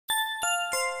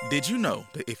Did you know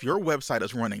that if your website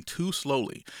is running too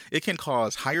slowly, it can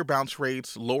cause higher bounce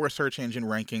rates, lower search engine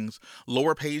rankings,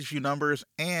 lower page view numbers,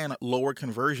 and lower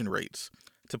conversion rates?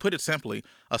 To put it simply,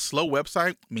 a slow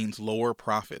website means lower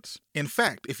profits. In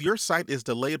fact, if your site is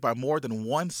delayed by more than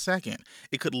 1 second,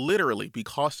 it could literally be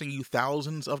costing you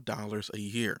thousands of dollars a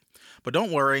year. But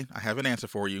don't worry, I have an answer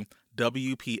for you.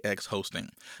 WPX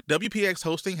Hosting. WPX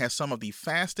Hosting has some of the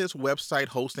fastest website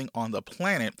hosting on the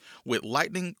planet with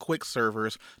lightning quick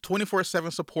servers,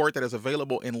 24/7 support that is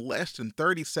available in less than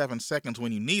 37 seconds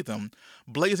when you need them,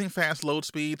 blazing fast load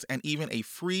speeds, and even a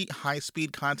free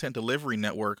high-speed content delivery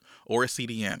network or a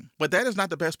CDN. But that is not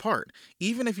the best part.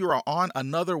 Even if you are on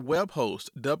another web host,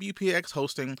 WPX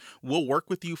Hosting will work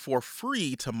with you for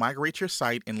free to migrate your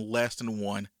site in less than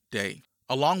 1 day.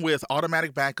 Along with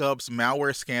automatic backups,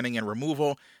 malware scanning and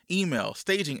removal, email,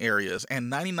 staging areas, and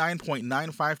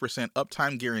 99.95%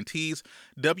 uptime guarantees,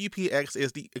 WPX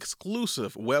is the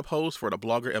exclusive web host for the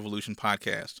Blogger Evolution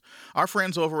podcast. Our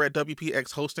friends over at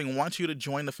WPX Hosting want you to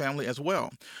join the family as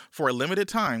well. For a limited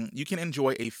time, you can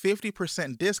enjoy a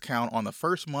 50% discount on the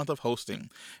first month of hosting,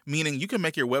 meaning you can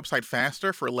make your website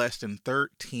faster for less than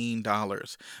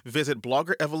 $13. Visit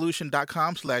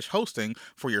bloggerevolution.com/hosting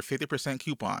for your 50%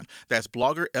 coupon. That's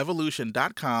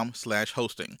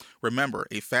bloggerevolution.com/hosting. Remember,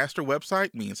 a faster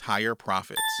website means higher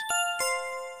profits.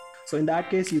 So in that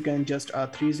case, you can just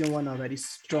 301 a very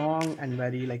strong and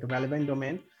very relevant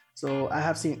domain. So I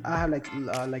have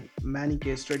many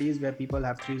case studies where people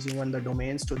have 301 the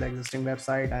domains to the existing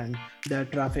website, and their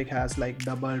traffic has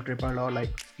double, triple, or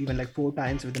even 4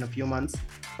 times within a few months,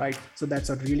 right? So that's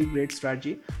a really great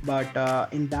strategy. But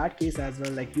in that case as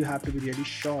well, you have to be really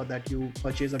sure that you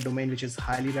purchase a domain which is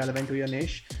highly relevant to your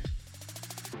niche.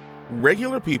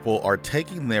 Regular people are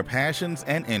taking their passions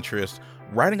and interests,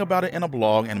 writing about it in a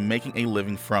blog, and making a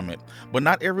living from it. But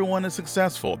not everyone is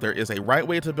successful. There is a right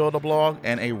way to build a blog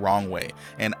and a wrong way.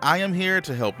 And I am here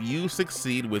to help you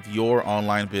succeed with your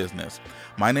online business.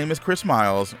 My name is Chris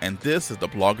Miles, and this is the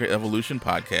Blogger Evolution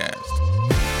Podcast.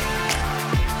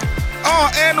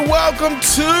 And welcome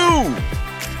to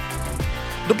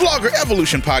the Blogger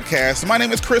Evolution Podcast. My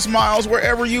name is Chris Miles,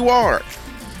 wherever you are,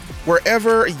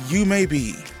 wherever you may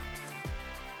be.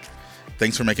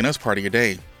 Thanks for making us part of your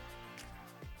day.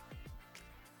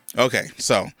 Okay,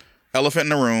 so elephant in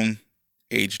the room,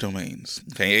 age domains.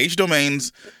 Okay, age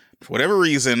domains, for whatever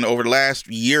reason, over the last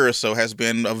year or so has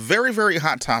been a very, very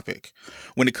hot topic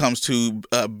when it comes to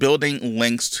building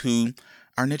links to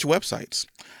our niche websites.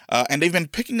 And they've been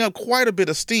picking up quite a bit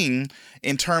of steam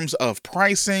in terms of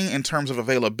pricing, in terms of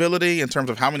availability, in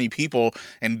terms of how many people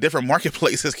and different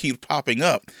marketplaces keep popping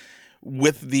up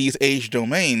with these age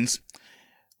domains.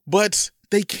 But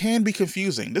they can be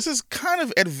confusing. This is kind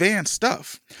of advanced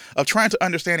stuff of trying to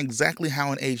understand exactly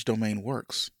how an age domain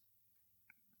works.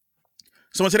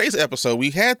 So in today's episode,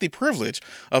 we had the privilege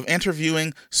of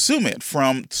interviewing Sumit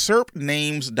from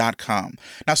SERPnames.com.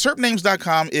 Now,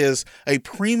 SERPnames.com is a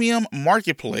premium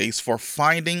marketplace for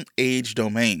finding age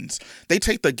domains. They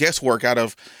take the guesswork out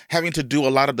of having to do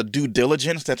a lot of the due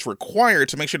diligence that's required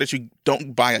to make sure that you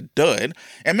don't buy a dud,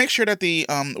 and make sure that the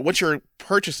what you're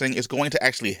purchasing is going to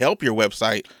actually help your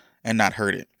website and not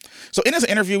hurt it. So in this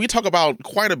interview, we talk about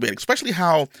quite a bit, especially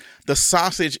how the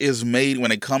sausage is made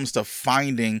when it comes to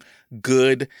finding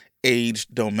good age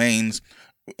domains,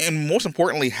 and most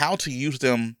importantly, how to use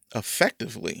them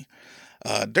effectively.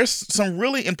 There's some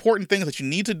really important things that you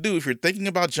need to do if you're thinking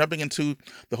about jumping into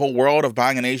the whole world of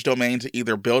buying an age domain to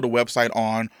either build a website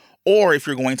on, or if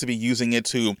you're going to be using it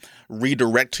to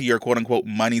redirect to your quote unquote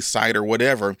money site or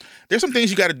whatever. There's some things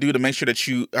you got to do to make sure that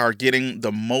you are getting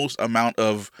the most amount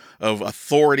of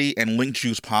authority and link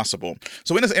juice possible.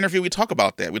 So in this interview, we talk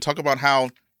about that. We talk about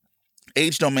how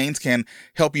age domains can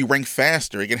help you rank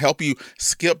faster. It can help you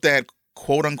skip that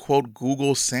quote unquote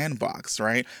Google sandbox,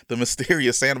 right? The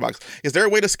mysterious sandbox. Is there a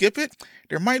way to skip it?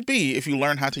 There might be if you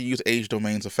learn how to use age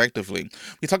domains effectively.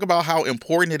 We talk about how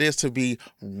important it is to be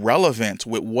relevant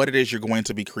with what it is you're going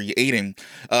to be creating.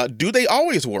 Do they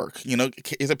always work?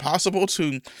 Is it possible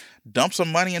to dump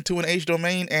some money into an age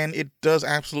domain and it does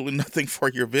absolutely nothing for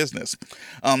your business?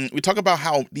 We talk about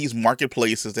how these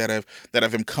marketplaces that have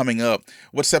been coming up,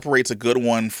 what separates a good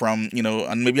one from,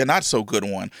 maybe a not so good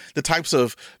one, the types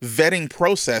of vetting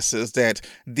processes that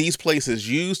these places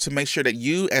use to make sure that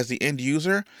you as the end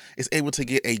user is able to to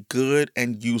get a good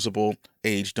and usable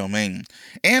age domain,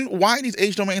 and why these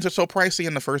age domains are so pricey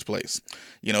in the first place.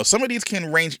 Some of these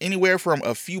can range anywhere from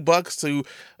a few bucks to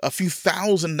a few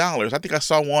 $1,000s. I think I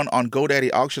saw one on GoDaddy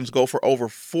auctions go for over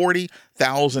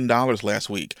 $40,000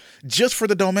 last week just for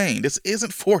the domain. This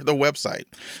isn't for the website.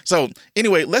 So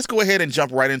anyway, let's go ahead and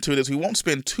jump right into this. We won't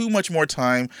spend too much more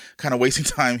time kind of wasting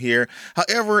time here.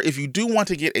 However, if you do want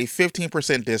to get a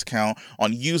 15% discount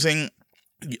on using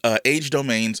age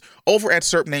domains over at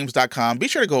serpnames.com, be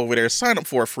sure to go over there, sign up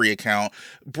for a free account,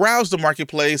 browse the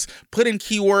marketplace, put in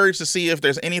keywords to see if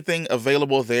there's anything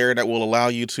available there that will allow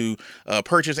you to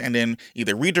purchase and then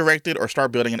either redirect it or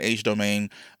start building an age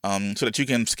domain so that you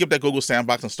can skip that Google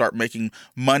sandbox and start making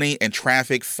money and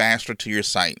traffic faster to your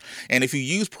site. And if you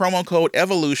use promo code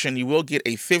EVOLUTION, you will get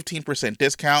a 15%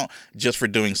 discount just for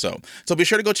doing so. So be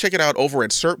sure to go check it out over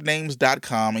at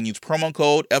serpnames.com and use promo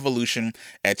code EVOLUTION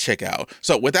at checkout.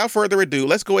 So without further ado,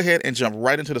 let's go ahead and jump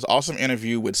right into this awesome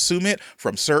interview with Sumit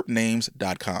from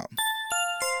serpnames.com.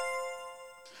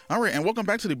 All right, and welcome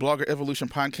back to the Blogger Evolution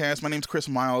podcast. My name is Chris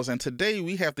Miles, and today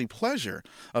we have the pleasure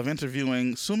of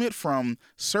interviewing Sumit from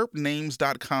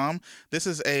serpnames.com. This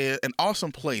is an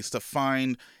awesome place to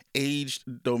find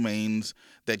aged domains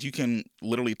that you can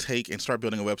literally take and start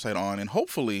building a website on, and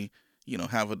hopefully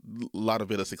have a lot of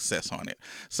bit of success on it.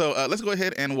 So let's go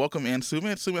ahead and welcome in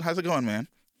Sumit. Sumit, how's it going, man?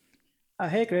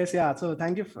 Hey Chris, yeah. So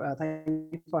thank you for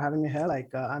having me here.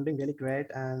 I'm doing really great,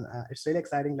 and it's really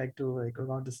exciting to go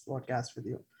on this podcast with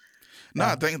you.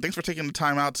 No, thanks for taking the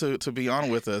time out to be on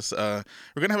with us. We're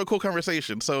gonna have a cool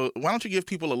conversation. So why don't you give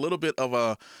people a little bit of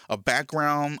a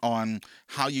background on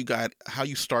how you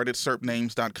started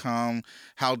serpnames.com,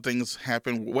 how things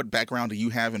happen, what background do you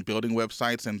have in building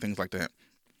websites and things like that?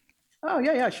 Oh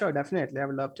yeah, sure, definitely. I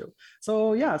would love to.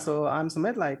 So I'm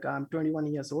Sumit. I'm 21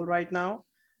 years old right now.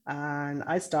 And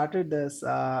I started this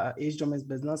age domains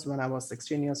business when I was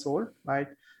 16 years old, right?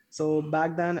 So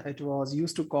back then it was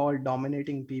used to call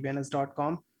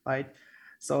dominatingpbns.com, right?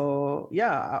 So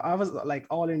yeah, I was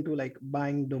all into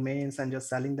buying domains and just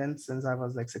selling them since I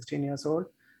was 16 years old.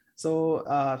 So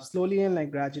slowly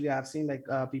and gradually, I've seen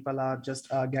people are just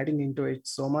getting into it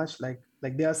so much,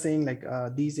 they are saying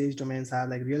these age domains have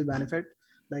real benefit,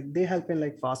 they help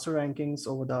in faster rankings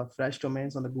over the fresh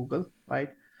domains on the Google,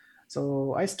 right?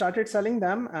 So I started selling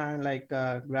them, and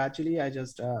gradually I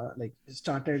just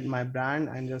started my brand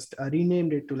and just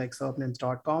renamed it to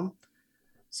serpnames.com.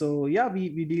 So yeah,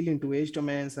 we deal into age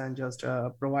domains and just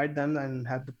provide them and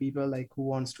have the people who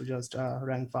wants to just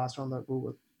rank fast on the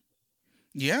Google.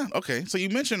 Yeah, okay. So you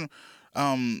mentioned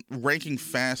ranking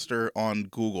faster on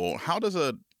Google. How does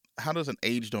an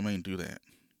age domain do that?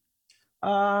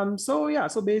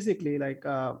 So basically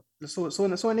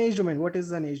so an age domain, what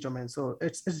is an age domain? So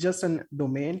it's just a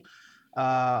domain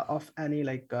of any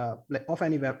of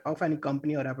any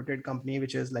company or reputed company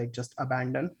which is just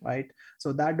abandoned, right?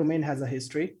 So that domain has a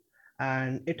history,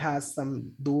 and it has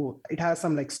some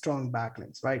strong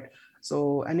backlinks, right?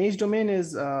 So an age domain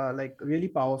is really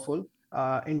powerful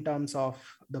in terms of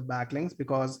the backlinks,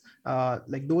 because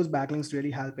those backlinks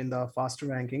really help in the faster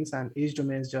rankings, and age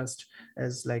domains just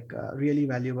is really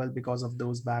valuable because of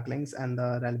those backlinks and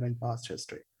the relevant past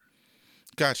history.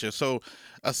 Gotcha. So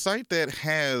a site that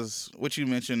has what you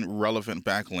mentioned, relevant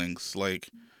backlinks,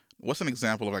 what's an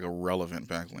example of a relevant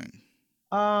backlink?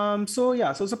 So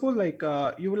suppose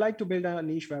you would like to build a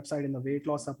niche website in the weight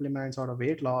loss supplements or a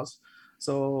weight loss.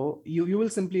 So you will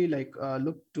simply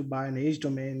look to buy an age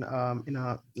domain in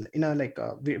a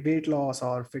weight loss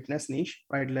or fitness niche,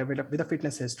 right? With a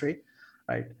fitness history,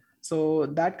 right? So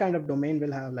that kind of domain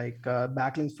will have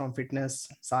backlinks from fitness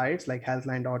sites like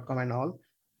healthline.com and all.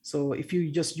 So if you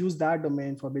just use that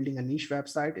domain for building a niche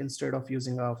website instead of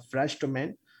using a fresh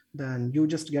domain, then you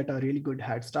just get a really good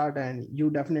head start, and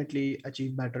you definitely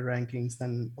achieve better rankings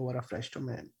than over a fresh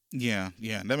domain. Yeah,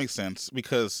 that makes sense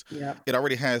because Yeah. it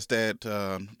already has that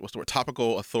what's the word,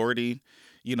 topical authority,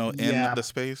 in Yeah. the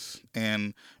space,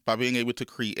 and by being able to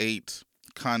create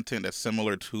content that's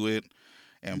similar to it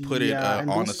and put it Yeah. And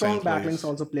on those the same strong backlinks place.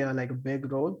 also play a big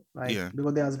role, right? Yeah.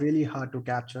 Because they are really hard to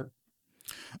capture.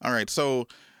 All right. So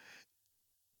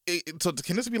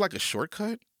can this be like a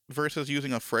shortcut versus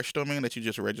using a fresh domain that you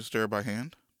just register by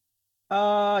hand?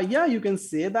 Yeah, you can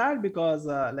say that, because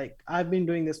I've been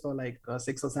doing this for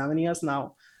 6 or 7 years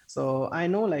now. So I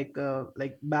know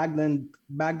back then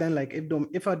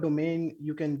if a domain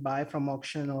you can buy from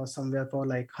auction or somewhere for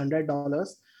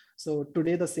 $100, so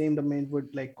today the same domain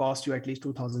would cost you at least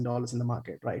 $2,000 in the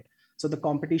market, right? So the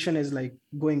competition is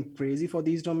going crazy for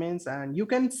these domains, and you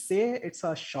can say it's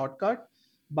a shortcut,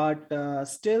 but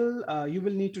still you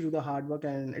will need to do the hard work,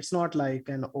 and it's not like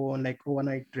an own like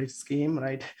overnight rich scheme,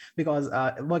 right? Because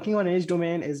working on age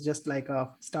domain is just like a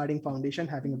starting foundation,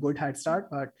 having a good head start,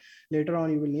 but later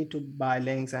on you will need to buy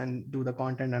links and do the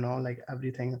content and all, like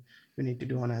everything you need to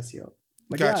do on SEO.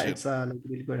 But yeah, Gotcha. it's a like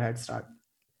really good head start.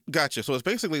 Gotcha. So it's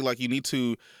basically like you need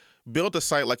to build a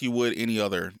site like you would any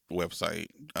other website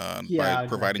by Yeah,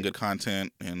 providing exactly. good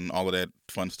content and all of that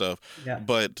fun stuff. Yeah.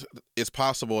 But it's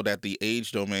possible that the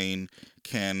age domain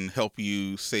can help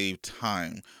you save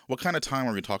time. What kind of time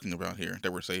are we talking about here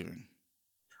that we're saving?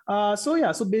 So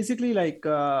yeah, so basically like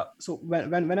so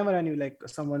whenever I knew like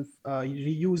someone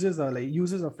reuses or like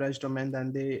uses a fresh domain,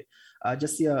 then they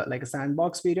just see a like a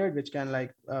sandbox period which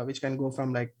can go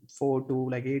from like 4 to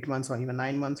like 8 months or even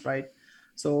 9 months, right?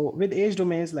 So with age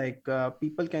domains, like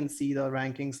people can see the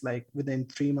rankings like within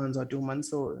 3 months or 2 months,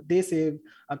 so they save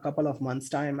a couple of months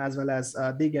time, as well as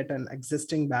they get an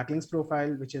existing backlinks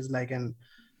profile which is like an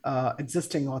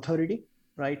existing authority,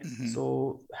 right? Hmm.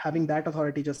 So having that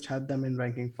authority just help them in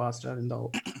ranking faster in the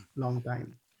long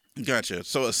time. Gotcha.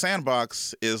 So a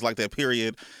sandbox is like that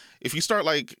period. If you start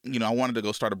like, I wanted to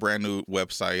go start a brand new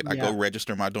website, I go Yeah,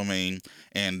 register my domain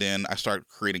and then I start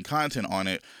creating content on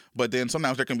it. But then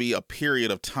sometimes there can be a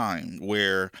period of time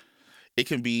where it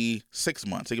can be 6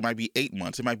 months, it might be 8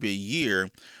 months, it might be a year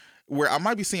where I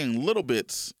might be seeing little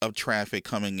bits of traffic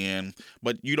coming in,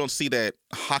 but you don't see that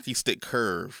hockey stick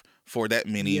curve for that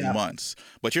many yeah, months.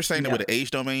 But you're saying that with yeah, an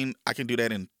age domain, I can do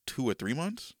that in 2 or 3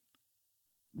 months?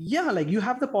 yeah. Like you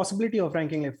have the possibility of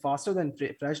ranking like faster than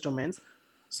fresh domains.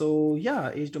 So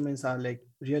yeah, age domains are like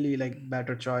really like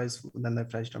better choice than the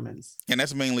fresh domains. And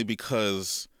that's mainly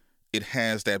because it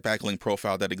has that backlink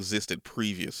profile that existed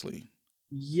previously.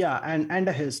 Yeah, and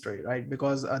a history, right?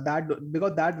 Because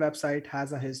because that website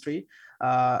has a history.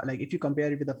 Like if you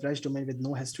compare it with a fresh domain with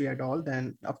no history at all,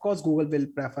 then of course Google will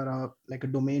prefer a like a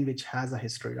domain which has a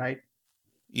history, right?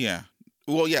 Yeah.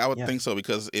 Well, yeah, I would Yeah, think so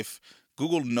because if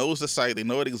Google knows the site, they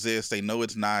know it exists, they know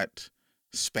it's not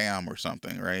spam or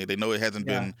something, right? They know it hasn't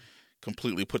yeah, been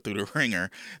completely put through the ringer.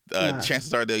 yeah,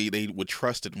 Chances are they would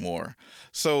trust it more.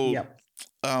 So, yeah.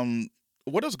 um,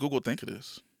 what does Google think of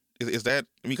this? Is that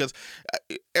because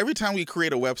every time we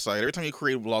create a website, every time we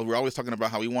create a blog, we're always talking about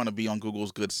how we want to be on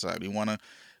Google's good side. We want to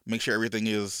make sure everything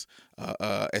is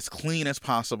as clean as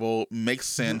possible, makes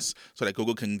Mhm, sense, so that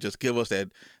Google can just give us that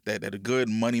good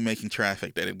money making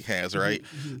traffic that it has, mhm, right?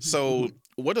 mhm, So, mhm.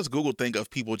 what does Google think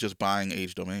of people just buying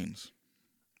age domains?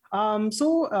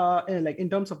 Like in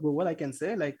terms of Google, I can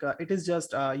say like it is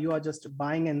just you are just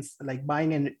buying and like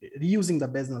buying and reusing the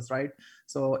business, right?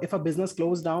 So if a business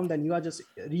closed down, then you are just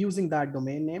reusing that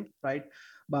domain name, right?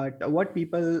 But what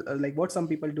people like what some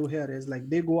people do here is like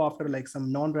they go after like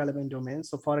some non-relevant domains.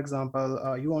 So for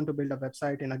example, you want to build a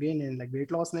website in again in like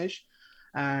weight loss niche,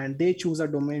 and they choose a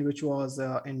domain which was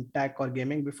in tech or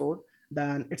gaming before.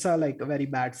 Then it's a like a very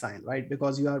bad sign, right?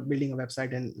 Because you are building a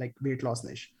website in like weight loss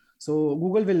niche, so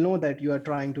Google will know that you are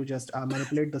trying to just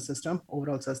manipulate the system,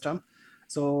 overall system.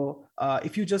 So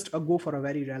if you just go for a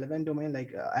very relevant domain,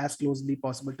 like as closely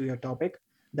possible to your topic,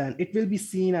 then it will be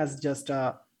seen as just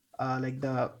like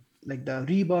the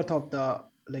rebirth of the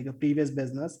like a previous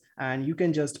business, and you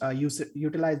can just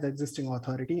utilize the existing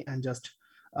authority and just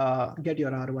get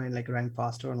your ROI and like rank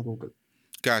faster on Google.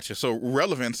 Gotcha. So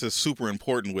relevance is super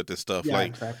important with this stuff. Yeah,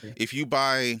 Like exactly. if you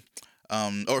buy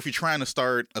or if you're trying to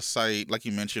start a site like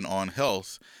you mentioned on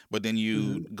health, but then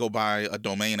you Mhm. go buy a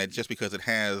domain that just because it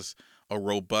has a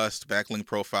robust backlink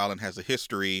profile and has a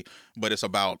history, but it's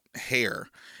about hair,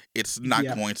 it's not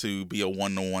Yeah. going to be a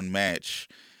one-to-one match,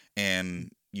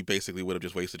 and you basically would have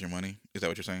just wasted your money. Is that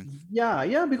what you're saying?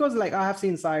 Yeah, because like I have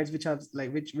seen sites which have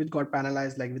like which got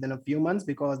penalized like within a few months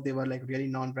because they were like really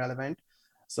non-relevant.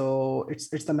 So it's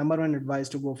the number one advice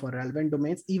to go for relevant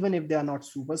domains, even if they are not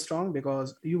super strong,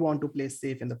 because you want to play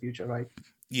safe in the future, right?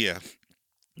 Yeah.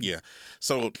 Yeah.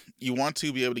 So you want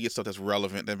to be able to get stuff that's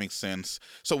relevant. That makes sense.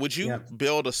 So would you Yeah.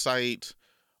 build a site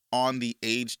on the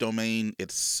age domain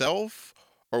itself,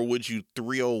 or would you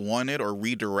 301 it or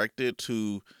redirect it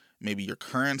to maybe your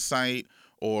current site,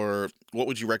 or what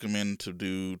would you recommend to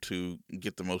do to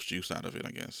get the most use out of it,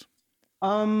 I guess?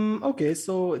 Okay,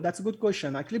 so that's a good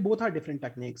question. Actually, both are different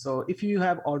techniques. So if you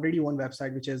have already one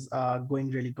website which is going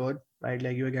really good, right?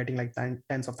 Like you're getting like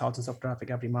tens of thousands of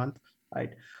traffic every month, right?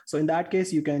 So in that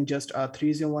case, you can just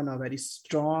 301 a very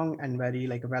strong and very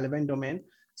like relevant domain.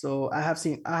 So I have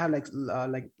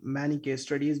like many case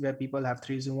studies where people have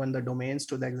 301 the domains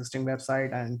to the existing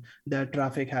website, and their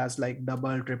traffic has like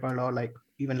double, triple, or like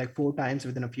even like 4 times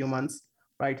within a few months,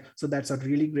 right? So that's a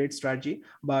really great strategy.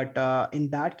 But in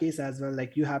that case as well,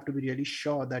 like you have to be really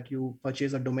sure that you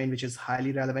purchase a domain which is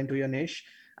highly relevant to your niche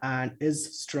and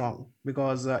is strong,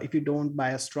 because if you don't buy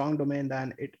a strong domain,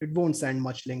 then it won't send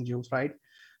much link juice, right?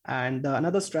 And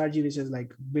another strategy which is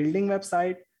like building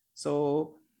website.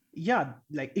 So yeah,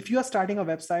 like if you are starting a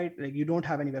website, like you don't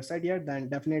have any website yet, then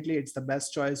definitely it's the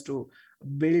best choice to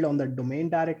build on the domain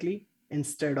directly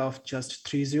instead of just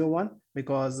 301,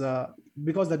 because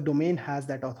the domain has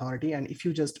that authority, and if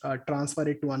you just transfer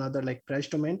it to another like fresh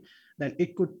domain, then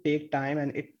it could take time,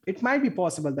 and it might be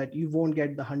possible that you won't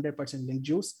get the 100% link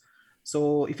juice.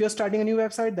 So if you're starting a new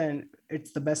website, then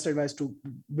it's the best advice to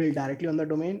build directly on the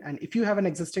domain. And if you have an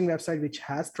existing website which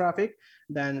has traffic,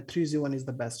 then 301 is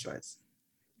the best choice.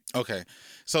 Okay,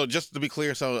 so just to be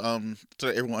clear, so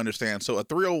that everyone understands, so a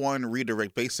 301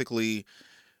 redirect basically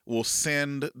will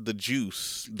send the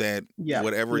juice that Yeah,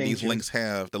 whatever link these links juice.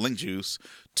 have, the link juice,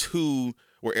 to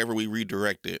wherever we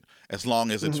redirect it, as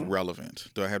long as it's Mhm. relevant.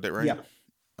 Do I have that right? Yeah,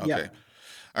 Okay. yeah,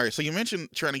 All right. So you mentioned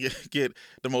trying to get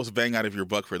the most bang out of your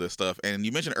buck for this stuff, and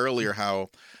you mentioned earlier how,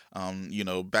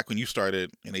 back when you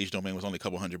started, an age domain was only a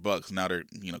couple $100. Now they're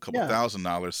a couple yeah.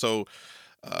 $1,000. So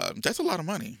that's a lot of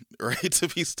money, right? To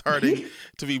be starting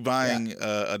to be Yeah, buying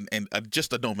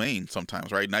just a domain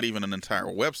sometimes, right? Not even an entire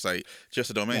website,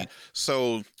 just a domain. yeah.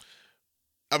 So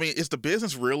I mean, is the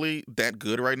business really that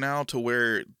good right now to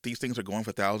where these things are going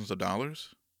for thousands of dollars?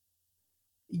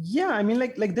 Yeah, I mean,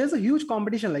 like there's a huge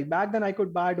competition. Like back then I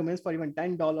could buy domains for even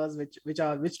 $10,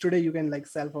 which today you can like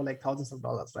sell for like thousands of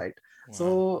dollars, right? Wow.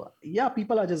 So yeah,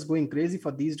 people are just going crazy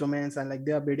for these domains, and like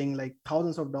they are bidding like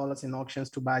thousands of dollars in auctions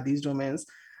to buy these domains.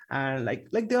 And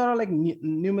like there are like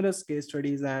numerous case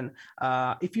studies. And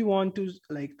if you want to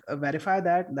like verify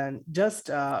that, then just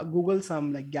Google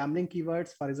some like gambling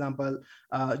keywords. For example,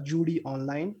 Judy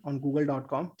online on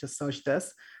google.com, just search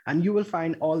this, and you will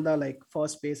find all the like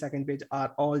first page, second page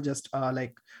are all just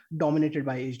like dominated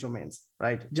by age domains,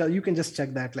 right? You can just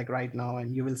check that like right now,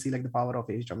 and you will see like the power of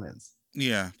age domains.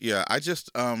 Yeah, yeah.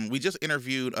 We just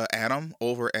interviewed Adam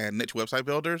over at Niche Website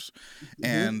Builders, Mhm.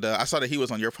 and I saw that he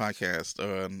was on your podcast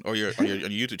or your on your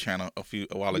YouTube channel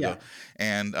a while ago, Yeah,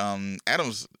 and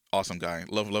Adam's awesome guy,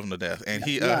 love him to death, and yeah,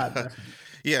 he yeah, definitely.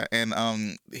 yeah,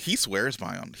 and he swears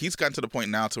by him. He's gotten to the point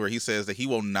now to where he says that he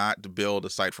will not build a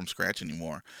site from scratch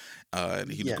anymore.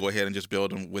 He just Yeah. go ahead and just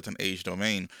build them with an age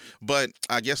domain. But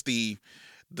I guess the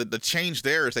change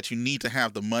there is that you need to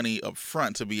have the money up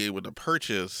front to be able to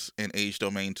purchase an age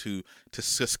domain to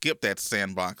skip that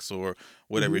sandbox or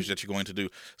whatever it is Mhm. that you're going to do.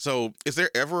 So, is there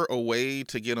ever a way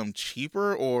to get them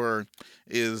cheaper, or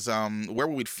is where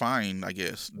would we find, I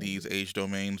guess, these age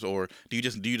domains, or do you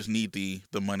just need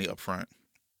the money up front?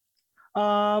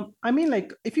 I mean,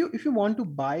 like if you want to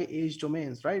buy age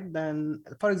domains, right? Then,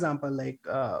 for example, like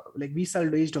we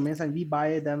sell age domains and we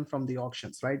buy them from the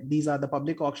auctions, right? These are the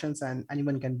public auctions and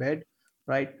anyone can bid,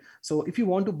 right? So if you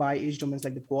want to buy age domains,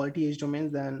 like the quality age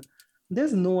domains, then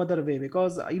there's no other way,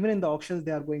 because even in the auctions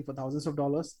they are going for thousands of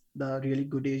dollars, the really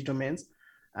good age domains.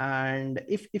 And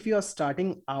if you are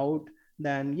starting out,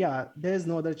 then yeah, there's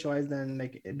no other choice than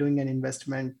like doing an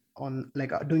investment on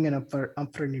like doing an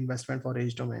upfront investment for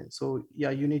age domain. So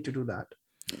yeah, you need to do that.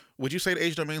 Would you say the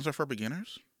age domains are for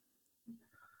beginners?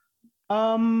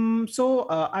 So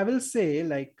I will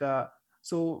say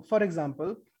so for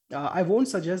example, I won't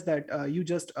suggest that you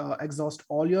just exhaust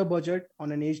all your budget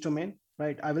on an age domain,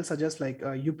 right? I will suggest like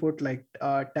you put like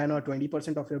 10 or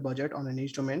 20% of your budget on an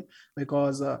age domain,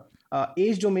 because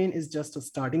age domain is just a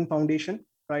starting foundation,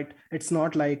 right? It's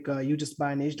not like you just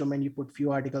buy an age domain, you put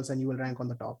few articles and you will rank on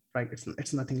the top, right?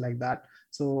 It's nothing like that.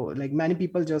 So like many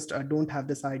people just don't have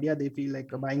this idea. They feel like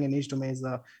buying an age domain is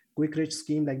a quick rich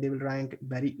scheme, like they will rank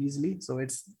very easily. So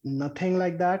it's nothing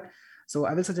like that. So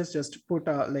I will suggest just put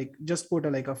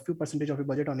like a few percentage of your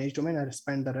budget on age domain and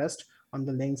spend the rest on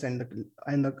the links and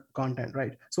the content,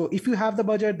 right? So if you have the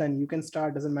budget, then you can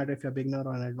start. Doesn't matter if you're a beginner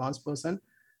or an advanced person,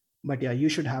 but yeah, you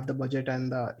should have the budget,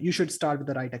 and you should start with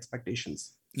the right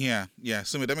expectations. Yeah, yeah,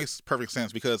 Sumi, that makes perfect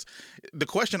sense because the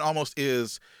question almost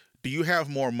is, do you have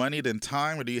more money than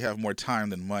time, or do you have more time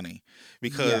than money? Yeah.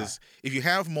 Because if you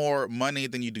have more money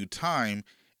than you do time,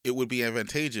 it would be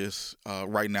advantageous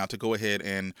right now to go ahead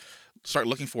and start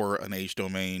looking for an age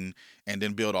domain and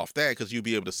then build off that because you'll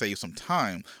be able to save some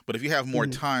time. But if you have more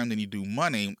Mhm. time than you do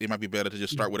money, it might be better to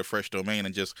just start with a fresh domain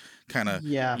and just kind of,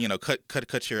 Yeah.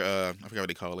 cut your I forgot what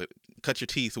they call it, cut your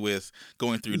teeth with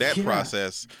going through that Yeah.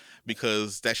 process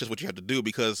because that's just what you have to do.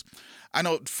 Because I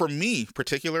know for me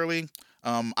particularly,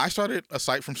 I started a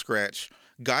site from scratch,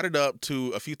 got it up to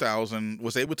a few thousand,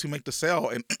 was able to make the sale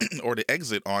and or the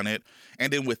exit on it,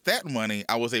 and then with that money,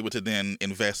 I was able to then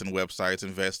invest in websites,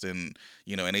 invest in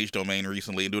an H domain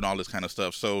recently, and doing all this kind of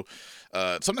stuff. So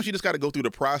sometimes you just got to go through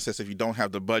the process if you don't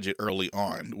have the budget early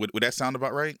on. Would that sound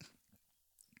about right?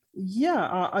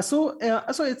 Yeah, so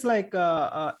it's like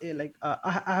I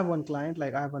have one client,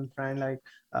 like I have one friend,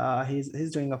 like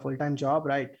he's doing a full-time job,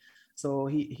 right? So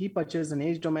he purchased an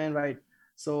age domain, right?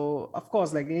 So of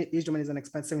course, like age domain is an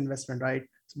expensive investment, right?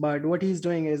 But what he's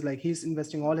doing is like he's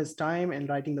investing all his time in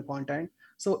writing the content.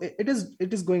 So it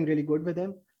is going really good with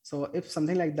him. So if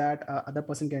something like that other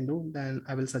person can do, then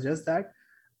I will suggest that.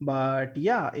 But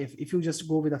yeah, if you just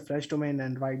go with a fresh domain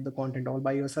and write the content all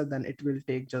by yourself, then it will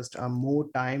take just more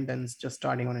time than just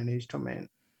starting on an niche domain.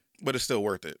 But it's still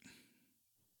worth it.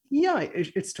 Yeah,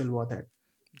 it's still worth it.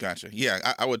 Gotcha.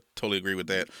 Yeah, I would totally agree with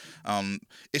that.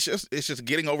 It's just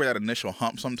getting over that initial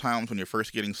hump sometimes when you're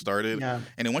first getting started, Yeah.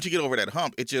 and then once you get over that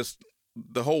hump,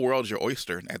 the whole world's your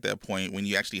oyster at that point when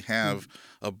you actually have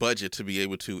a budget to be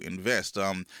able to invest.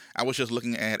 I was just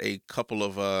looking at a couple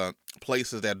of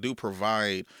places that do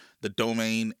provide the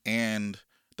domain and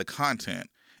the content.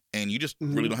 And you just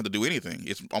really don't Mhm. have to do anything.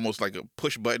 It's almost like a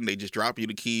push button. They just drop you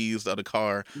the keys of the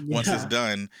car once it's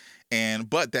Yeah. done.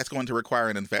 But that's going to require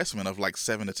an investment of like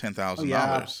 $7,000 to ten Oh thousand yeah.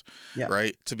 dollars, Yeah.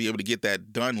 right? To be able to get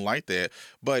that done like that.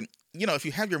 But if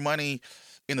you have your money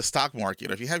in the stock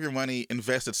market, or if you have your money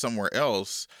invested somewhere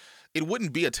else, it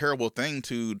wouldn't be a terrible thing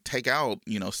to take out,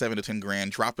 7 to 10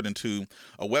 grand, drop it into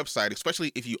a website,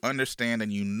 especially if you understand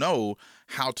and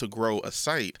how to grow a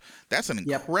site. That's an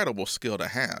Yep. incredible skill to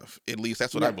have. At least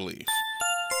that's what I Yep. believe.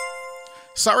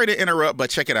 Sorry to interrupt, but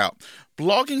check it out.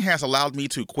 Blogging has allowed me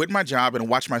to quit my job and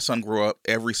watch my son grow up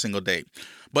every single day.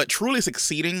 But truly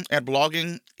succeeding at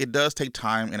blogging, it does take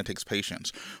time and it takes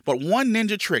patience. But one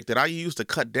ninja trick that I use to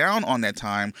cut down on that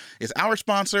time is our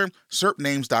sponsor,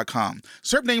 SERPnames.com.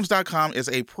 SERPnames.com is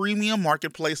a premium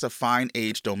marketplace of fine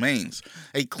age domains.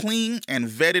 A clean and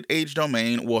vetted age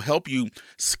domain will help you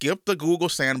skip the Google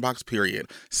sandbox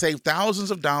period, save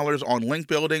thousands of dollars on link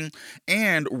building,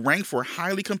 and rank for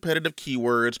highly competitive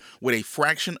keywords with a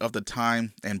fraction of the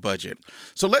time and budget.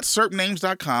 So let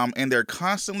SERPnames.com and their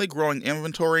constantly growing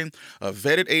inventory of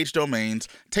vetted age domains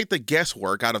take the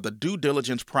guesswork out of the due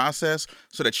diligence process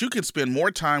so that you can spend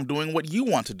more time doing what you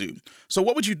want to do. So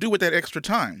what would you do with that extra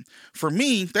time? For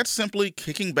me, that's simply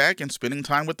kicking back and spending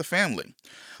time with the family.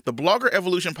 The Blogger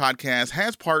Evolution podcast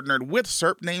has partnered with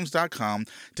SERPnames.com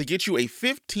to get you a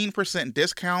 15%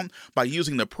 discount by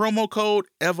using the promo code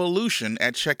EVOLUTION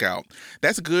at checkout.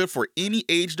 That's good for any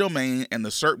age domain in the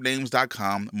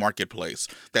SERPnames.com marketplace.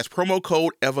 That's promo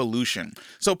code EVOLUTION.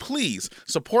 So please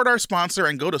support our sponsor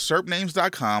and go to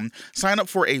SERPnames.com, sign up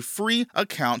for a free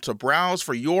account to browse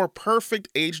for your perfect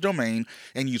age domain,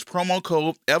 and use promo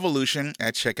code EVOLUTION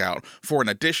at checkout for an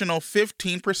additional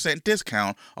 15%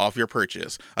 discount off your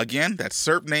purchase. Again, that's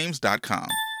SERPnames.com.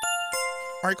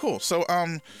 All right, cool. So,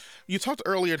 you talked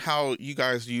earlier how you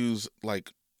guys use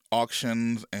like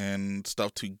auctions and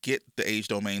stuff to get the age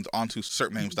domains onto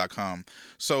SERPnames.com.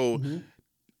 So, Mhm.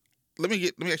 let me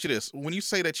ask you this: when you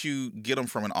say that you get them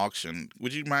from an auction,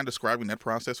 would you mind describing that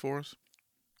process for us?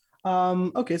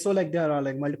 Okay, so like there are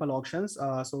like multiple auctions.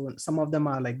 So some of them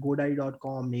are like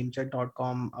godaddy.com,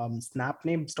 namecheck.com,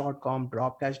 snapnames.com,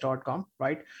 dropcash.com,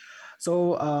 right?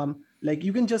 So like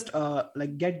you can just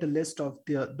like get the list of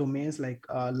the domains like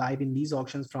live in these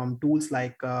auctions from tools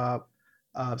like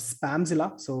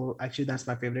Spamzilla. So actually that's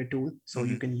my favorite tool. So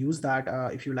you Mm-hmm. can use that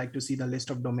if you like to see the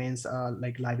list of domains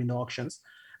like live in the auctions.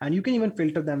 And you can even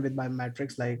filter them with my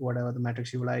metrics, like whatever the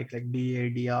metrics you like DA,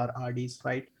 DR, RDs,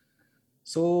 right?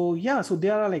 So yeah, so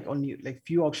there are like only like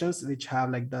few auctions which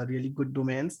have like the really good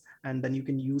domains, and then you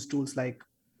can use tools like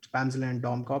Spamzilla and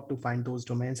Domcop to find those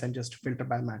domains and just filter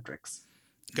by metrics.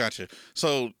 Gotcha.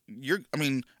 So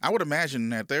I would imagine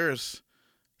that there's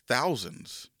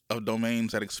thousands of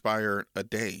domains that expire a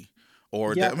day,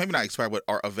 or that Yeah. maybe not expire, but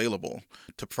are available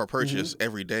for purchase Mhm.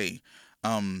 every day.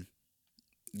 Um,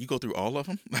 you go through all of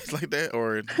them like that,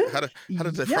 or how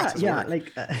does that Yeah, process yeah, work?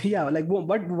 like yeah, like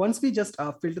but once we just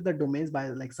filter the domains by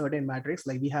like certain metrics,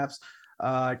 like we have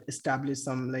established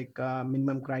some like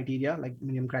minimum criteria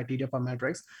for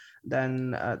metrics,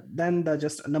 then the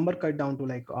just number cut down to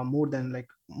like more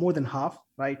than half,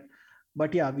 right?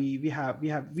 But yeah, we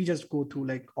just go through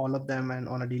like all of them, and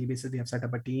on a daily basis we have set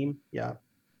up a team. Yeah.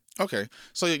 Okay,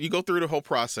 so you go through the whole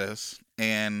process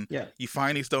and Yeah. you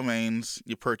find these domains,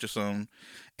 you purchase them,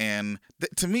 and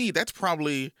to me, that's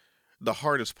probably the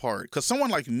hardest part because someone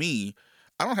like me,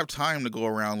 I don't have time to go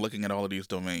around looking at all of these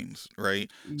domains,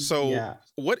 right? So, Yeah.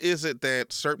 what is it that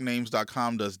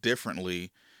SERPnames.com does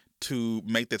differently to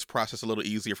make this process a little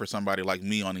easier for somebody like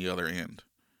me on the other end?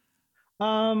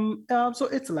 So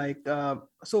it's like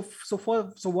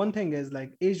so one thing is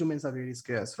like age domains are really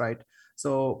scarce, right?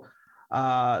 So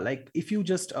like if you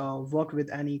just work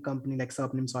with any company like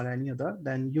Serpnims or any other,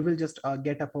 then you will just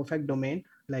get a perfect domain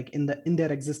like in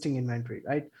their existing inventory,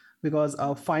 right? Because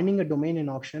finding a domain in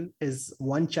auction is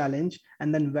one challenge,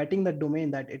 and then vetting the domain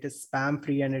that it is spam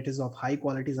free and it is of high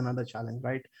quality is another challenge,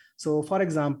 right? So for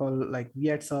example, like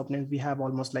we at Serpnims, we have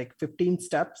almost like 15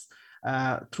 steps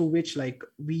through which like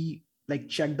we like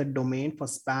check the domain for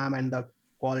spam and the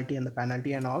quality and the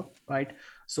penalty and all, right?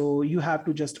 So you have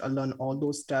to just learn all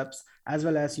those steps, as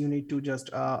well as you need to just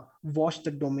watch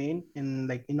the domain in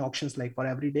like in auctions like for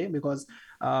every day. Because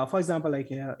for example, like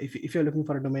if you're looking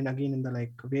for a domain again in the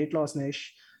like weight loss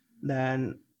niche,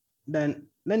 then then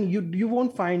you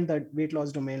won't find that weight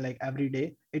loss domain like every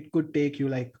day. It could take you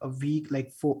like a week,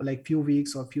 like for like few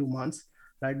weeks or few months,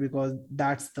 right? Because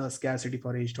that's the scarcity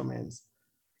for age domains.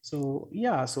 So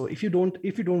yeah, so if you don't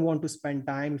want to spend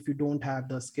time, if you don't have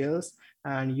the skills,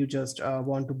 and you just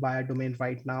want to buy a domain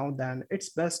right now, then it's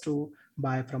best to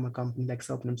buy from a company like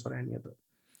Serpnims or any other.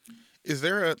 Is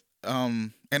there a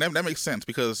and that makes sense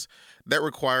because that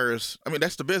requires, I mean,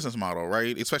 that's the business model,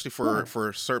 right? Especially Yeah,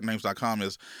 for serpnames.com,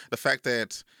 is the fact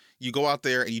that you go out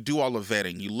there and you do all the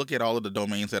vetting. You look at all of the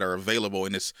domains that are available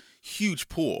in this huge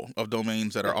pool of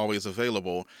domains that are yeah, always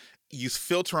available. You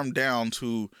filter them down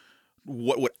to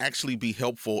what would actually be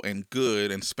helpful and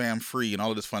good and spam free and all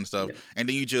of this fun stuff, yeah, and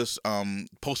then you just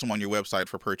post them on your website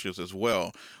for purchase as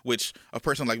well, which a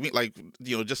person like me, like,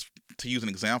 just to use an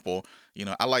example,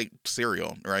 I like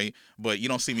cereal, right? But you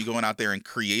don't see me going out there and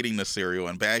creating the cereal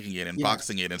and bagging it and yeah,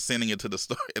 boxing it and sending it to the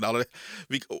store and all of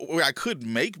that. Where I could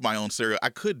make my own cereal, I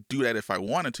could do that if I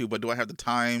wanted to, but do I have the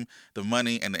time, the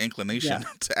money, and the inclination yeah,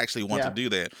 to actually want to yeah, do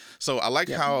that? So I like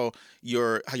yeah. how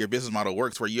your business model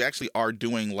works, where you actually are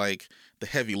doing like the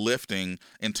heavy lifting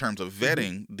in terms of Mhm,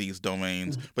 vetting these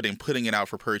domains, mhm, but then putting it out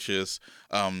for purchase,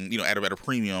 at a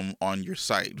premium on your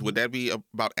site. Would mhm. that be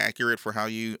about accurate for how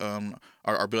you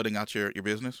are building out your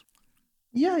business?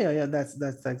 Yeah, yeah, yeah. That's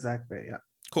the exact way. Yeah.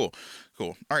 Cool,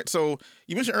 cool. All right. So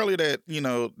you mentioned earlier that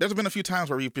there's been a few times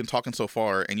where you've been talking so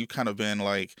far, and you kind of been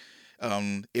like,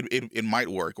 it might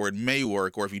work, or it may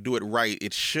work, or if you do it right,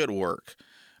 it should work.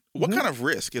 What kind Mhm. of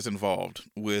risk is involved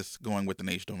with going with the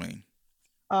niche domain?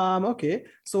 Okay.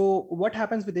 So what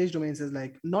happens with age domains is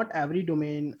like not every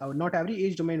domain, not every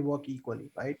age domain work equally,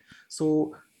 right?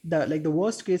 So the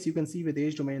worst case you can see with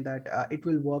age domain that it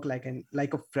will work like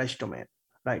a fresh domain,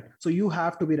 right? So you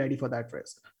have to be ready for that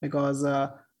risk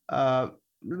uh,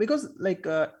 because like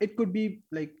it could be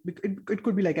like it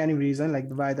could be like any reason like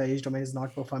why the age domain is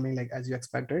not performing like as you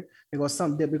expected, because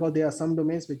because there are some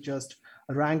domains which just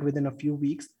rank within a few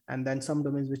weeks, and then some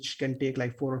domains which can take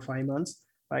like 4 or 5 months,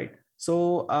 right?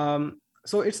 So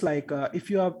it's like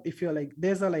if you're like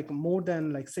there's a like more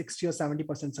than like 60 or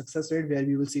 70% success rate where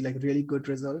we will see like really good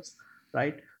results,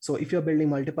 right? So if you're building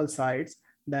multiple sites,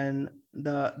 then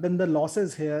the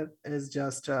losses here is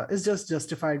just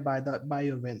justified by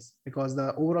your wins, because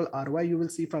the overall ROI you will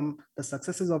see from the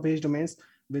successes of age domains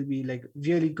will be like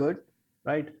really good,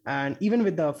 right? And even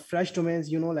with the fresh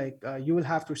domains, like you will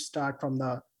have to start from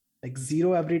the like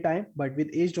zero every time, but with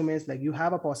age domains like you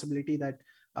have a possibility that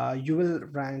you will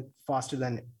rank faster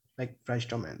than like fresh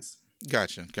domains.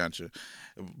 Gotcha, gotcha.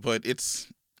 But it's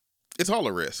all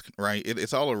a risk, right?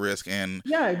 It's all a risk, and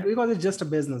Yeah, because it's just a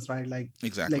business, right? Like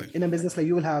exactly. in a business, like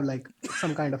you will have like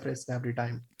some kind of risk every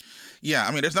time. Yeah,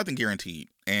 I mean, there's nothing guaranteed,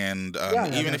 and Yeah,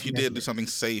 yeah, even if you did do definitely. something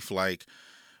safe like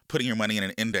putting your money in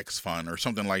an index fund or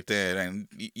something like that, and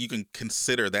you can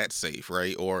consider that safe,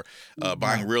 right? Or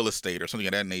buying Yeah, real estate or something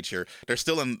of that nature, there's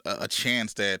still a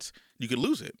chance that you could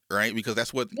lose it, right? Because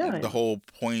that's what yeah, the yeah. whole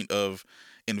point of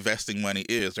investing money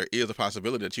is. There is a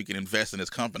possibility that you can invest in this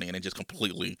company and it just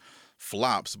completely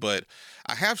flops. But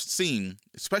I have seen,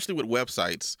 especially with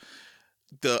websites,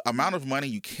 the amount of money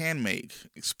you can make,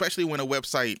 especially when a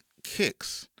website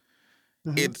kicks,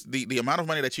 Mhm. it's the amount of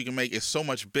money that you can make is so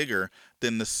much bigger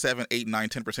than the 7, 8, 9,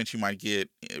 10% you might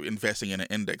get investing in an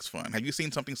index fund. Have you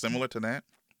seen something similar to that?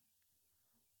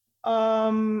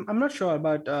 I'm not sure,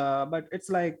 but it's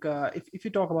like if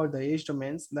you talk about the age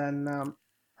domains, then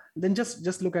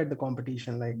just look at the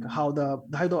competition, like how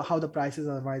the prices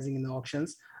are rising in the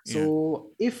auctions. Yeah.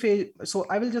 So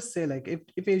I will just say like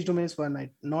if age domains were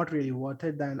not really worth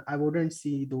it, then I wouldn't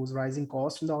see those rising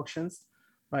costs in the auctions,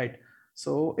 right?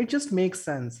 So it just makes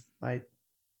sense, right?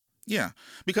 Yeah.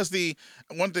 Because the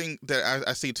one thing that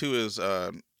I see too is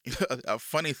a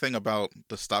funny thing about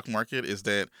the stock market is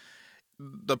that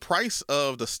the price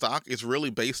of the stock is really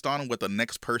based on what the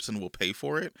next person will pay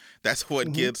for it. That's what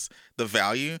Mm-hmm. gets the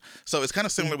value. So it's kind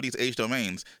of similar with these age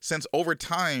domains. Since over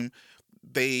time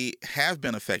they have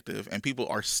been effective and people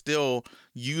are still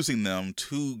using them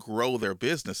to grow their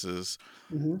businesses,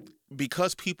 Mm-hmm.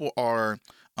 because people are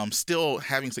still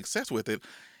having success with it,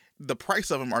 the price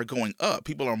of them are going up.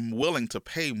 People are willing to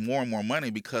pay more and more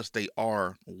money because they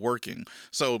are working.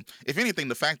 So, if anything,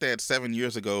 the fact that 7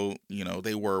 years ago,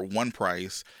 they were one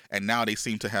price and now they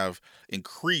seem to have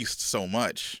increased so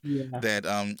much Yeah. that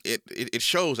it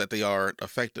shows that they are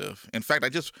effective. In fact, I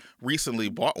just recently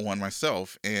bought one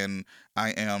myself, and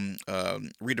I am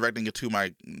redirecting it to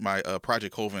my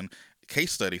Project Coven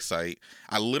case study site.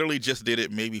 I literally just did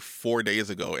it maybe 4 days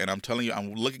ago, and I'm telling you,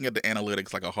 I'm looking at the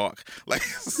analytics like a hawk. Like,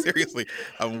 seriously,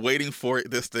 I'm waiting for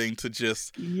this thing to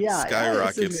just Yeah, yeah,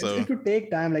 skyrocket. it So could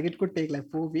take time, like it could take like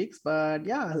 4 weeks, but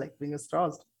yeah, like fingers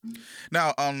crossed.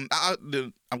 now, I'm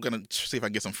gonna see if I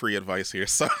can get some free advice here.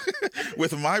 So,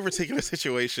 with my particular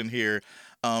situation here,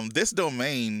 this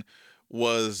domain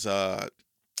was, I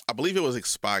believe it was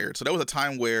expired. So there was a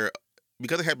time where,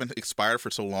 because it had been expired for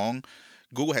so long,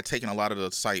 Google had taken a lot of the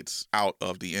sites out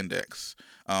of the index.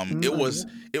 It was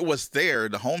Okay. it was there.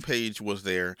 The homepage was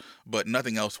there, but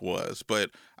nothing else was. But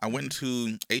I went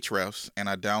to Ahrefs and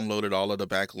I downloaded all of the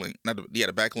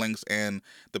the backlinks and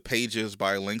the pages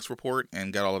by links report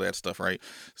and got all of that stuff right.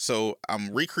 So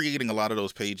I'm recreating a lot of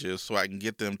those pages so I can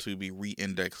get them to be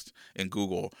re-indexed in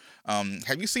Google.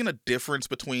 Have you seen a difference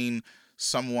between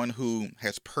someone who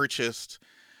has purchased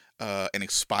an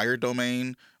expired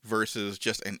domain versus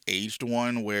just an aged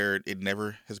one where it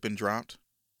never has been dropped?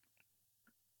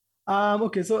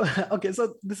 Okay, so okay,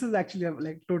 so this is actually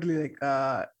like totally like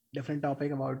different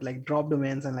topic about like drop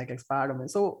domains and like expired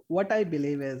domains. So what I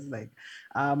believe is like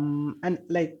and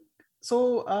like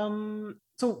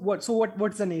what's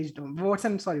an age domain?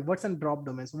 What's an drop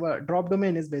domain? So what, drop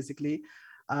domain is basically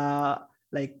uh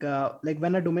like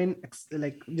when a domain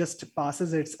like just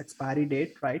passes its expiry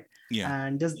date, right? Yeah,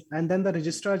 And then the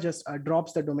registrar just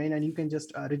drops the domain, and you can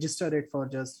just register it for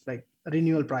just like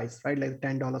renewal price, right? Like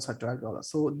 $10 or $12.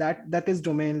 So that is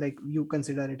domain, like you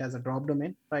consider it as a drop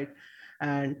domain, right?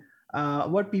 And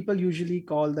what people usually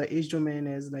call the age domain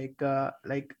is like the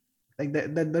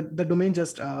domain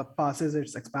just passes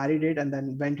its expiry date and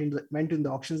then went in the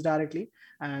auctions directly,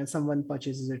 and someone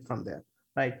purchases it from there,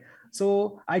 right?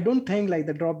 So I don't think like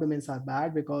the drop domains are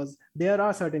bad, because there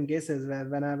are certain cases where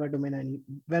whenever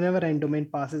a domain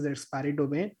passes its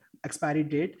expiry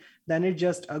date, then it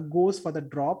just goes for the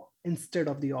drop instead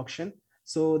of the auction.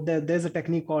 So there's a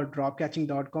technique called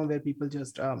dropcatching.com where people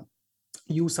just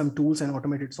use some tools and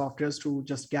automated softwares to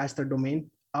just catch the domain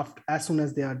after, as soon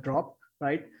as they are dropped,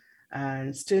 right?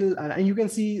 And still, and you can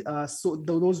see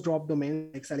those drop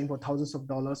domains like selling for thousands of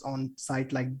dollars on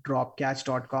site like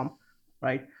dropcatch.com,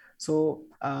 right? So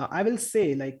I will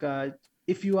say like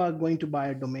if you are going to buy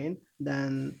a domain,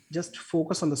 then just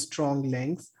focus on the strong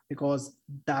links, because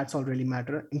that's all really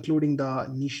matter, including the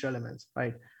niche elements,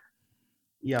 right?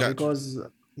 Yeah, gotcha. because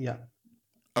yeah.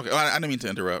 Okay, well, I didn't mean to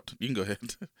interrupt. You can go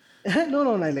ahead.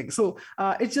 No, like so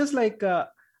it's just like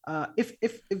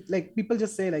if like people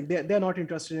just say like they're not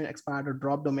interested in expired or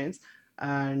drop domains,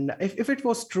 and if it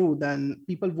was true, then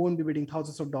people won't be bidding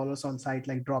thousands of dollars on site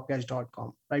like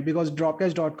dropcash.com, right? Because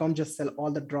dropcash.com just sell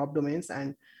all the drop domains,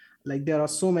 and like there are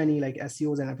so many like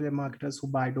SEOs and affiliate marketers who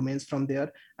buy domains from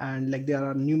there, and like there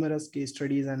are numerous case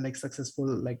studies and like successful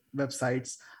like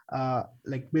websites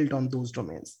like built on those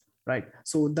domains, right?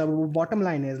 So the bottom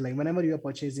line is like whenever you are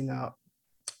purchasing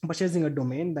a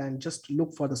domain, then just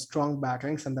look for the strong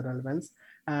backlinks and the relevance.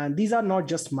 And these are not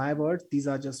just my words; these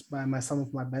are just by some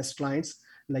of my best clients.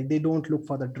 Like they don't look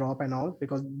for the drop and all,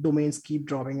 because domains keep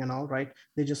dropping and all, right?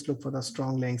 They just look for the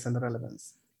strong links and the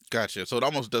relevance. Gotcha. So it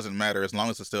almost doesn't matter as long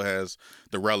as it still has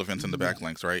the relevance in the Yeah,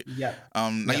 backlinks, right? yeah, Now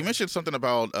you yeah. mentioned something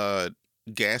about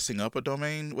gassing up a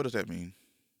domain. What does that mean?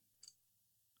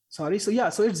 Sorry. So yeah,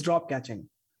 so it's drop catching.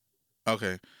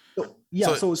 Okay. So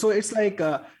yeah, So so it's like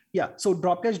yeah, so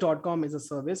dropcatch.com is a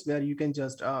service where you can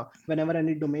just whenever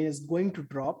any domain is going to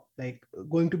drop, like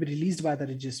going to be released by the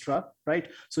registrar, right?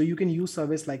 So you can use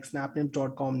service like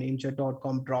snapnames.com,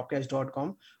 namejet.com,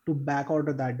 dropcatch.com to back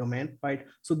order that domain, right?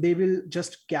 So they will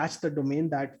just catch the domain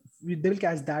that they will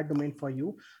catch that domain for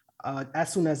you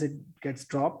as soon as it gets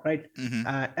dropped, right? hmm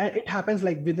And it happens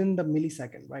like within the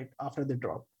millisecond, right after the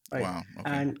drop, right? wow.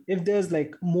 Okay. And if there's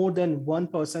like more than one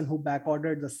person who back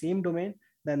ordered the same domain,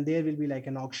 then there will be like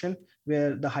an auction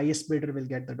where the highest bidder will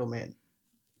get the domain,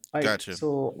 right? Gotcha.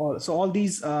 So all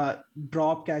these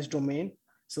drop cash domain,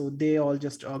 so they all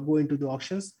just go into the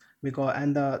auctions, because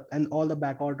and all the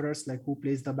back orders, like who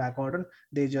plays the back order,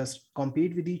 they just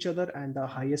compete with each other, and the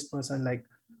highest person like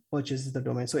purchases the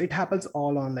domain. So it happens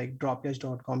all on like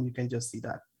dropcash.com. You can just see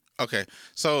that. Okay,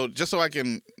 so just so I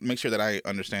can make sure that I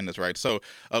understand this right, so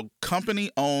a company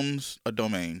owns a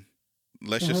domain.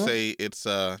 Let's just Mhm. say it's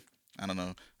I don't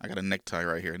know. I got a necktie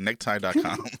right here.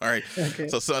 Necktie.com. All right. Okay.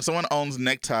 So someone owns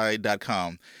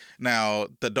necktie.com. Now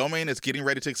the domain is getting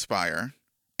ready to expire,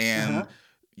 and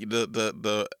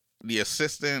Uh-huh. the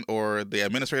assistant or the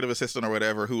administrative assistant or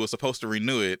whatever who was supposed to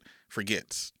renew it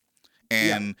forgets,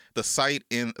 Yeah. and the site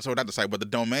in so not the site but the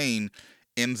domain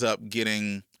ends up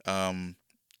getting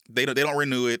they don't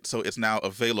renew it, so it's now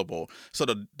available. So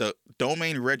the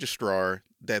domain registrar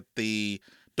that the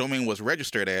domain was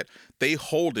registered at, they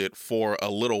hold it for a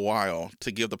little while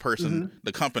to give the person, Hmm.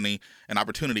 the company, an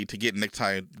opportunity to get Yeah. Yeah.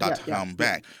 necktie.com Yeah.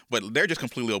 back. But they're just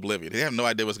completely oblivious. They have no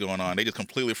idea what's going on. They just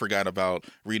completely forgot about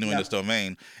renewing this Yeah.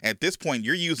 domain. At this point,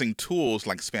 you're using tools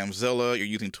like Spamzilla, you're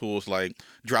using tools like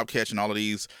Dropcatch and all of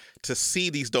these to see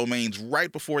these domains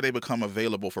right before they become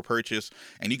available for purchase,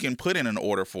 and you can put in an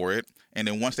order for it. And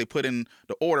then once they put in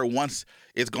the order, once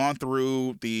it's gone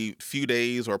through the few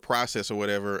days or process or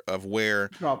whatever of where,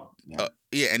 Drop. Yeah.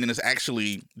 yeah, and then it's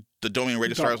actually the domain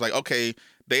registrar is Drop. like, okay,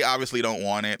 they obviously don't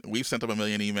want it. We've sent them a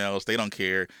million emails. They don't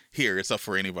care. Here, it's up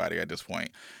for anybody at this point.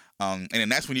 And then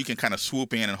that's when you can kind of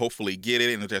swoop in and hopefully get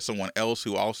it. And if there's someone else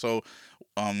who also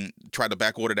tried to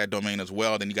back order that domain as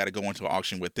well, then you got to go into an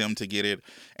auction with them to get it.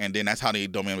 And then that's how the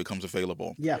domain becomes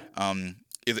available. Yeah.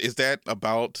 Is that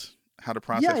about how the Yeah,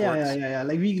 process yeah, yeah, works? yeah, yeah.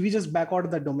 Like we just back order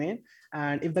the domain.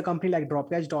 And if the company like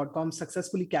dropcash.com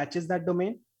successfully catches that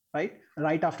domain, right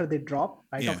after they drop,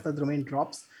 right Yeah. after the domain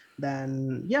drops,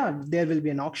 then yeah, there will be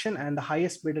an auction and the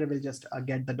highest bidder will just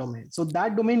get the domain. So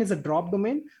that domain is a drop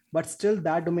domain, but still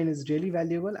that domain is really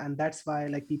valuable. And that's why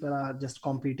like people are just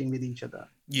competing with each other.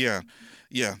 Yeah.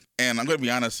 Yeah. And I'm going to be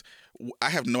honest, I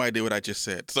have no idea what I just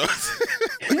said. So,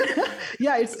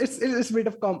 Yeah, it's a bit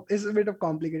of it's a bit of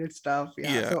complicated stuff.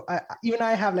 Yeah, yeah. so even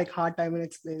I have like hard time in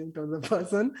explaining to the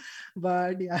person,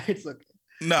 but yeah, it's okay.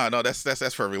 No, no, that's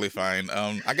perfectly fine.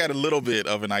 I got a little bit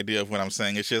of an idea of what I'm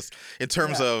saying. It's just in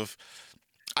terms Yeah, of,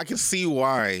 I can see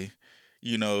why,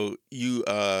 you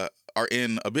are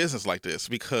in a business like this,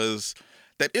 because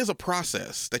that is a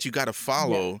process that you got to yeah,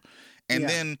 follow. And yeah,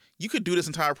 then you could do this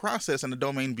entire process and the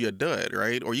domain be a dud,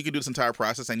 right? Or you could do this entire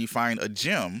process and you find a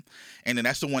gem, and then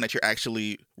that's the one that you're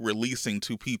actually releasing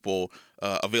to people,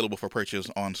 available for purchase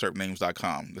on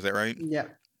SERPnames.com. Is that right? yeah,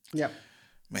 yeah.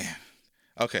 Man.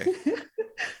 Okay.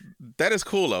 That is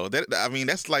cool though. That, I mean,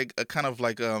 that's like a kind of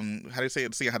like how do you say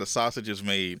it? See how the sausage is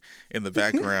made in the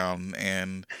background,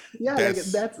 and Yeah, like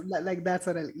that's that's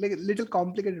a like a little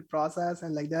complicated process,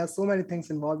 and like there are so many things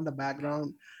involved in the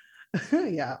background.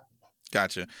 Yeah.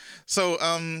 gotcha. So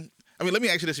I mean, let me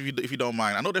ask you this, if you don't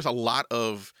mind. I know there's a lot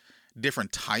of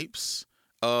different types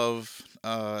of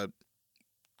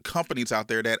companies out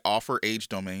there that offer age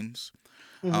domains.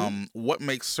 Hmm. What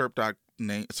makes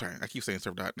SERP.name? Sorry, I keep saying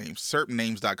SERP.name.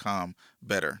 SERPnames.com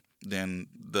better than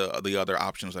the other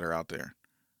options that are out there?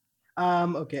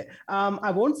 Okay.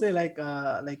 I won't say like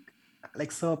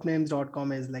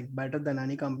surfnames.com is like better than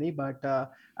any company, but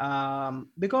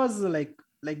because like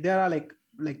there are like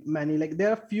many like there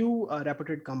are few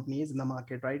reputed companies in the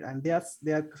market, right? And they are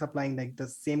supplying like the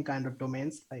same kind of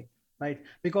domains, like right,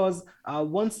 because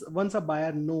once a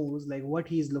buyer knows like what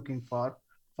he's looking for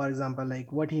example,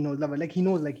 like what he knows, like he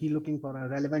knows like he's looking for a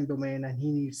relevant domain and he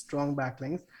needs strong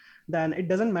backlinks, then it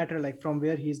doesn't matter like from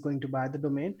where he's going to buy the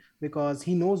domain, because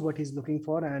he knows what he's looking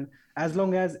for. And as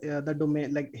long as the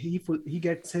domain like he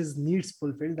gets his needs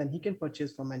fulfilled, then he can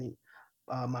purchase from any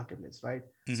marketplace, right?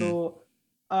 Hmm. So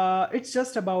it's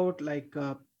just about like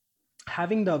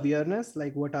having the awareness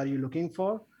like what are you looking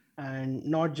for, and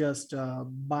not just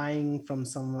buying from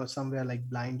somewhere like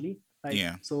blindly, right?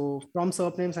 Yeah. So from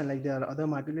surnames, and like there are other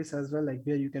marketplaces as well, like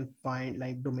where you can find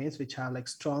like domains which have like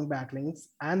strong backlinks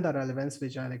and the relevance,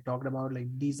 which I like talked about. Like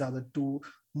these are the two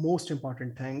most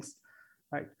important things,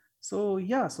 right? So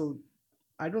yeah, so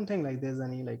I don't think like there's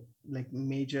any like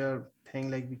major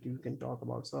thing like we can talk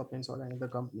about Serpents or any other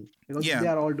company, because Yeah. they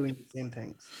are all doing the same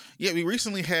things. Yeah, we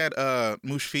recently had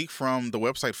Mushfiq from the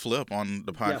website Flip on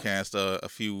the Yeah. podcast a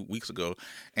few weeks ago,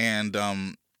 and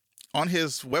on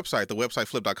his website, the website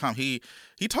flip.com, he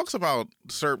talks about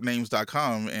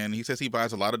serpnames.com, and he says he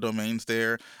buys a lot of domains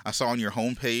there. I saw on your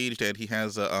homepage that he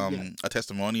has Yeah. a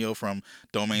testimonial from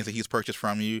domains that he's purchased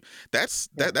from you. Yeah.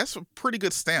 That's a pretty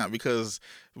good stamp, because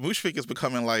Mushfiq is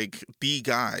becoming like the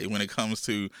guy when it comes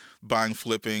to buying,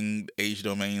 flipping age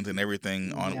domains and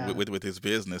everything on Yeah. with his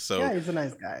business. So Yeah, he's a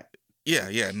nice guy.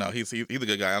 Yeah. No, he's a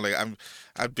good guy.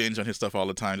 I binge on his stuff all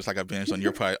the time, just like I binged on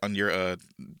your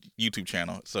YouTube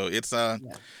channel. So it's Yeah.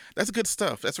 that's good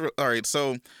stuff. All right.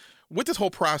 So with this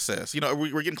whole process,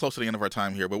 we're getting close to the end of our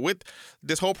time here, but with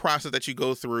this whole process that you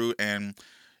go through, and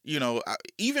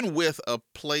even with a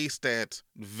place that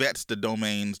vets the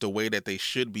domains the way that they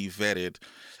should be vetted,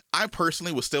 I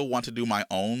personally would still want to do my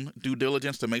own due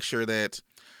diligence to make sure that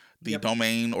the Yep.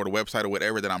 domain or the website or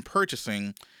whatever that I'm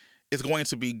purchasing is going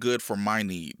to be good for my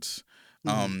needs.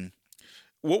 Mhm. Um,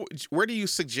 where do you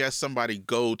suggest somebody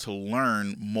go to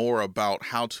learn more about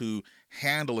how to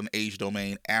handle an age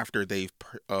domain after they've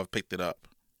picked it up?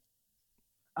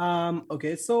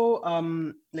 Okay, so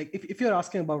like if you're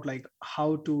asking about like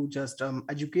how to just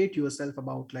educate yourself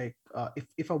about like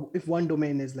if one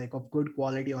domain is like of good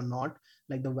quality or not,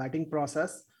 like the vetting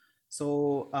process.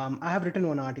 So I have written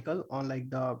one article on like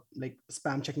the like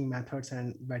spam checking methods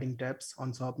and vetting tips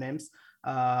on SERP names.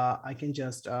 I can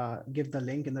just give the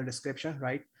link in the description,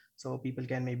 right? So people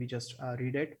can maybe just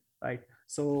read it, right?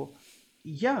 So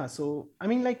yeah, so I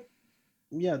mean like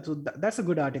yeah, so that's a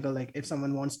good article, like if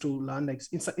someone wants to learn like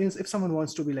if someone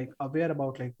wants to be like aware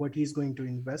about like what he's going to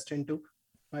invest into,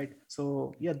 right?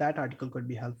 So yeah, that article could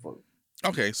be helpful.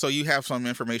 Okay, so you have some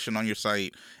information on your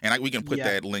site, and we can put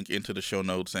Yeah. that link into the show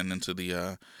notes and into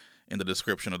the in the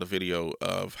description of the video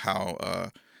of how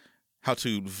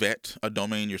to vet a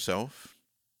domain yourself.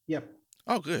 Yep.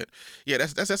 Oh, good. Yeah,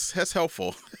 that's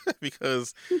helpful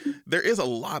because there is a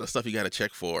lot of stuff you got to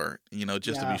check for,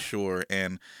 just to be Yeah. sure.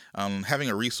 And having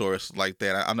a resource like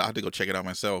that, I have to go check it out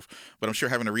myself. But I'm sure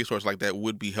having a resource like that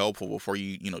would be helpful before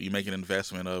you make an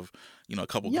investment of a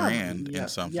couple Yeah. grand in Yeah,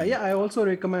 something. I also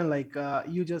recommend like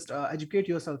you just educate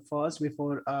yourself first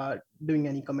before doing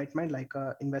any commitment, like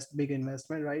invest big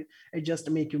investment, right? It just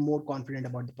make you more confident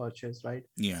about the purchase, right?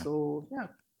 Yeah, So yeah.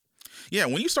 yeah.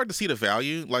 When you start to see the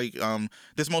value, like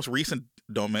this most recent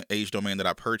age domain that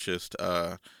I purchased,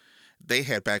 they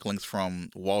had backlinks from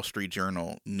Wall Street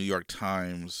Journal, New York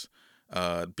Times,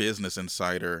 Business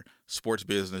Insider, Sports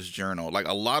Business Journal, like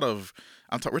a lot of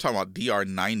we're talking about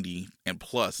DR90 and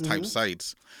plus type Hmm.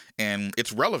 sites, and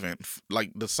it's relevant.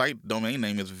 Like the site domain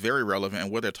name is very relevant,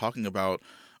 and what they're talking about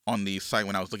on the site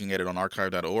when I was looking at it on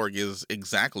archive.org is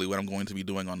exactly what I'm going to be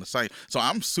doing on the site. So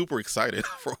I'm super excited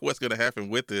for what's going to happen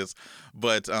with this.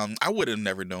 But I would have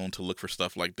never known to look for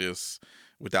stuff like this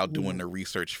without doing the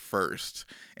research first.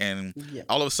 And Yeah.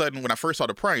 all of a sudden, when I first saw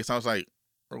the price, I was like,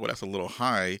 oh, well, that's a little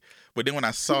high. But then when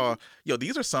I saw,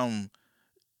 these are some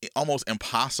almost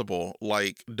impossible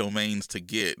like domains to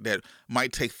get that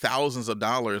might take thousands of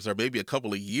dollars or maybe a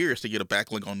couple of years to get a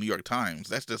backlink on New York Times.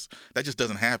 That just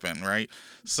doesn't happen, right?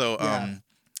 So Yeah.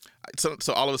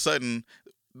 so all of a sudden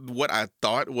what I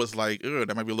thought was like, oh,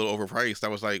 that might be a little overpriced. I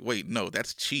was like, wait, no,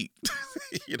 that's cheap.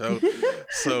 you know.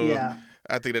 So Yeah.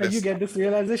 I think that Like you that's get this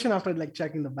realization after like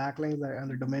checking the backlinks and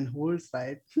the domain holds,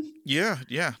 right? yeah.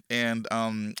 And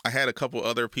I had a couple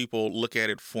other people look at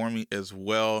it for me as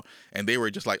well, and they were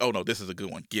just like, "Oh no, this is a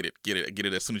good one. Get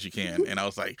it as soon as you can." And I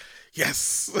was like,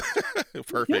 "Yes,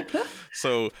 perfect."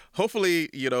 So hopefully,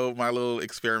 my little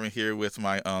experiment here with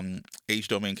my age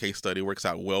domain case study works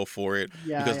out well for it,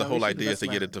 Yeah, because the yeah. whole Wish you the idea is best, to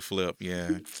get man. it to flip.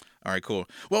 Yeah. All right, cool.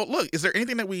 Well, look, is there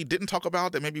anything that we didn't talk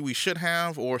about that maybe we should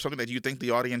have, or something that you think the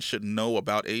audience should know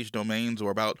about age domains or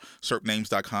about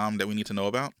serpnames.com that we need to know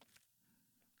about?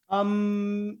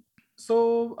 Um.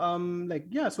 Like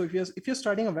yeah. So if you're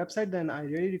starting a website, then I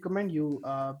really recommend you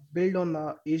build on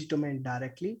the age domain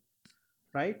directly,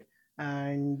 right?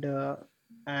 And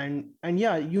and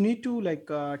yeah, you need to like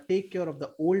take care of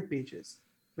the old pages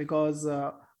because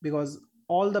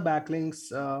all the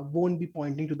backlinks won't be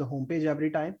pointing to the homepage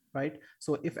every time, right?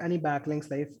 So if any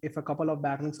backlinks, like if a couple of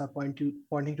backlinks are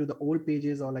pointing to the old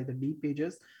pages or like the deep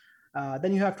pages,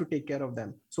 then you have to take care of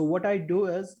them. So what I do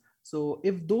is, so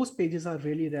if those pages are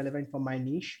really relevant for my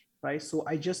niche, right? So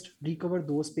I just recover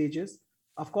those pages.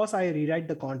 Of course, I rewrite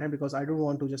the content because I don't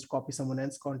want to just copy someone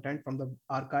else's content from the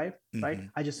archive, right? Mm-hmm.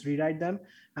 I just rewrite them.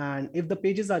 And if the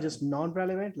pages are just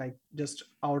non-relevant, like just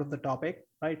out of the topic,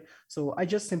 right? So I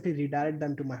just simply redirect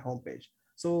them to my homepage.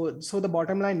 So the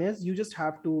bottom line is you just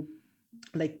have to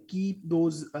like keep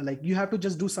those like you have to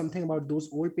just do something about those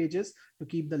old pages to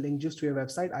keep the link juice to your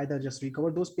website. Either just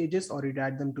recover those pages or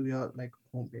redirect them to your like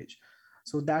homepage.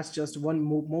 So that's just one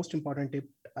most important tip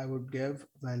I would give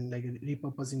when like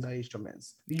repurposing the h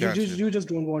domains. Gotcha. You just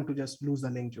don't want to just lose the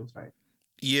link juice, right?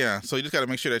 Yeah, so you just got to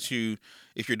make sure that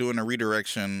if you're doing a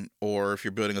redirection or if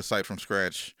you're building a site from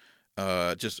scratch,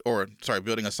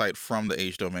 building a site from the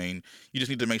age domain, you just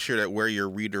need to make sure that where you're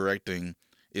redirecting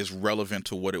is relevant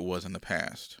to what it was in the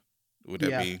past. Would that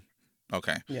Yeah. be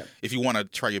Okay. Yeah. If you want to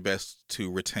try your best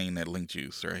to retain that link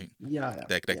juice, right? Yeah.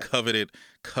 That Yeah.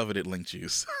 coveted link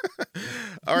juice. Yeah.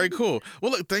 All right, cool.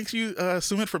 Well, look, thanks you,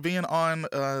 Sumit, for being on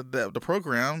the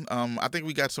program. I think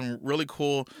we got some really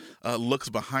cool looks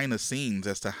behind the scenes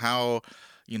as to how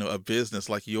a business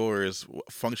like yours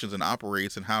functions and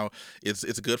operates, and how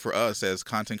it's good for us as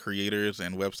content creators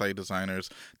and website designers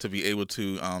to be able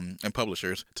to and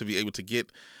publishers to be able to get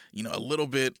a little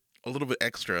bit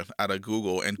extra out of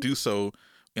Google and do so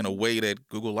in a way that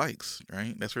Google likes,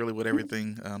 right? That's really what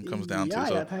everything comes down to. Yeah,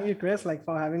 So yeah. Thank you, Chris, like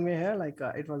for having me here. Like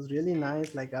it was really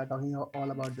nice, like talking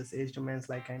all about this age domains,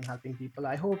 like and helping people.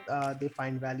 I hope they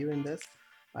find value in this,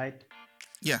 right?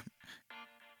 yeah.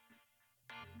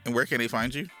 And where can they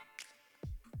find you?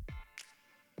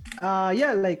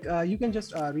 Yeah, like you can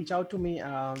just reach out to me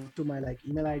to my like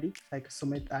email ID, like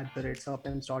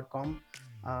sumit@serpents.com.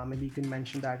 Maybe you can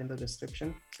mention that in the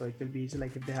description, so it will be easy.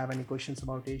 Like if they have any questions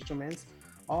about age domains,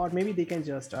 or maybe they can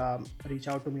just reach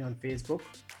out to me on Facebook,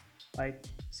 right?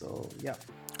 So yeah.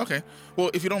 Okay.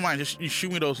 Well, if you don't mind, just you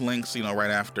shoot me those links,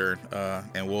 right after,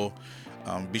 and we'll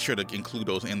be sure to include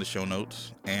those in the show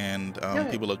notes. And Yeah,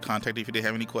 people will contact you if they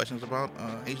have any questions about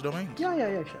age domains.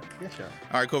 yeah, sure. Yeah, sure.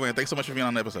 All right, cool, man. Thanks so much for being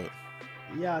on the episode.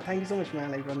 Yeah, thank you so much, man.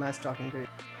 Like it was nice talking to you.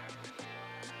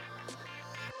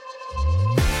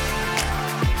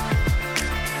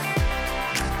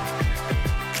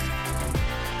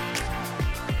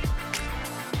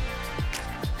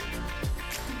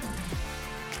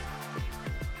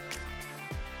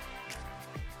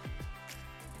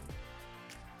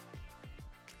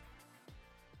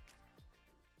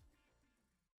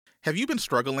 Have you been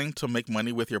struggling to make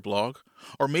money with your blog?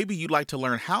 Or maybe you'd like to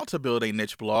learn how to build a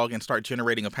niche blog and start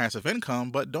generating a passive income,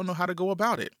 but don't know how to go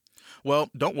about it? Well,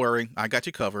 don't worry, I got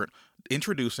you covered.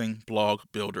 Introducing Blog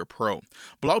Builder Pro.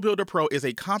 Blog Builder Pro is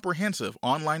a comprehensive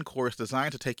online course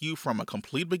designed to take you from a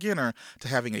complete beginner to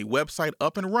having a website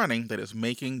up and running that is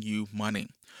making you money.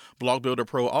 Blog Builder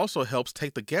Pro also helps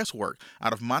take the guesswork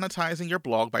out of monetizing your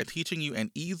blog by teaching you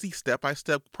an easy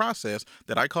step-by-step process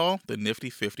that I call the Nifty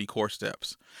 50 Core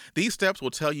Steps. These steps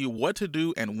will tell you what to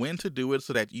do and when to do it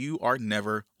so that you are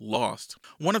never lost.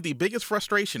 One of the biggest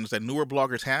frustrations that newer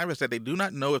bloggers have is that they do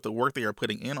not know if the work they are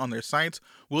putting in on their sites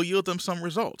will yield them some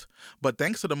result. But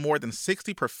thanks to the more than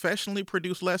 60 professionally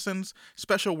produced lessons,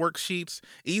 special worksheets,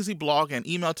 easy blog and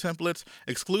email templates,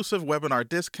 exclusive webinar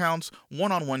discounts,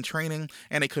 one-on-one training,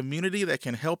 and a community that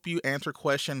can help you answer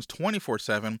questions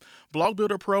 24/7, Blog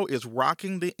Builder Pro is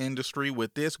rocking the industry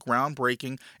with this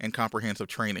groundbreaking and comprehensive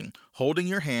training, holding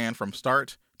your hand from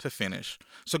start to finish.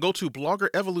 So go to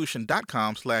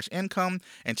bloggerevolution.com/income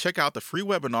and check out the free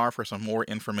webinar for some more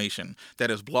information. That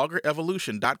is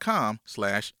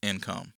bloggerevolution.com/income.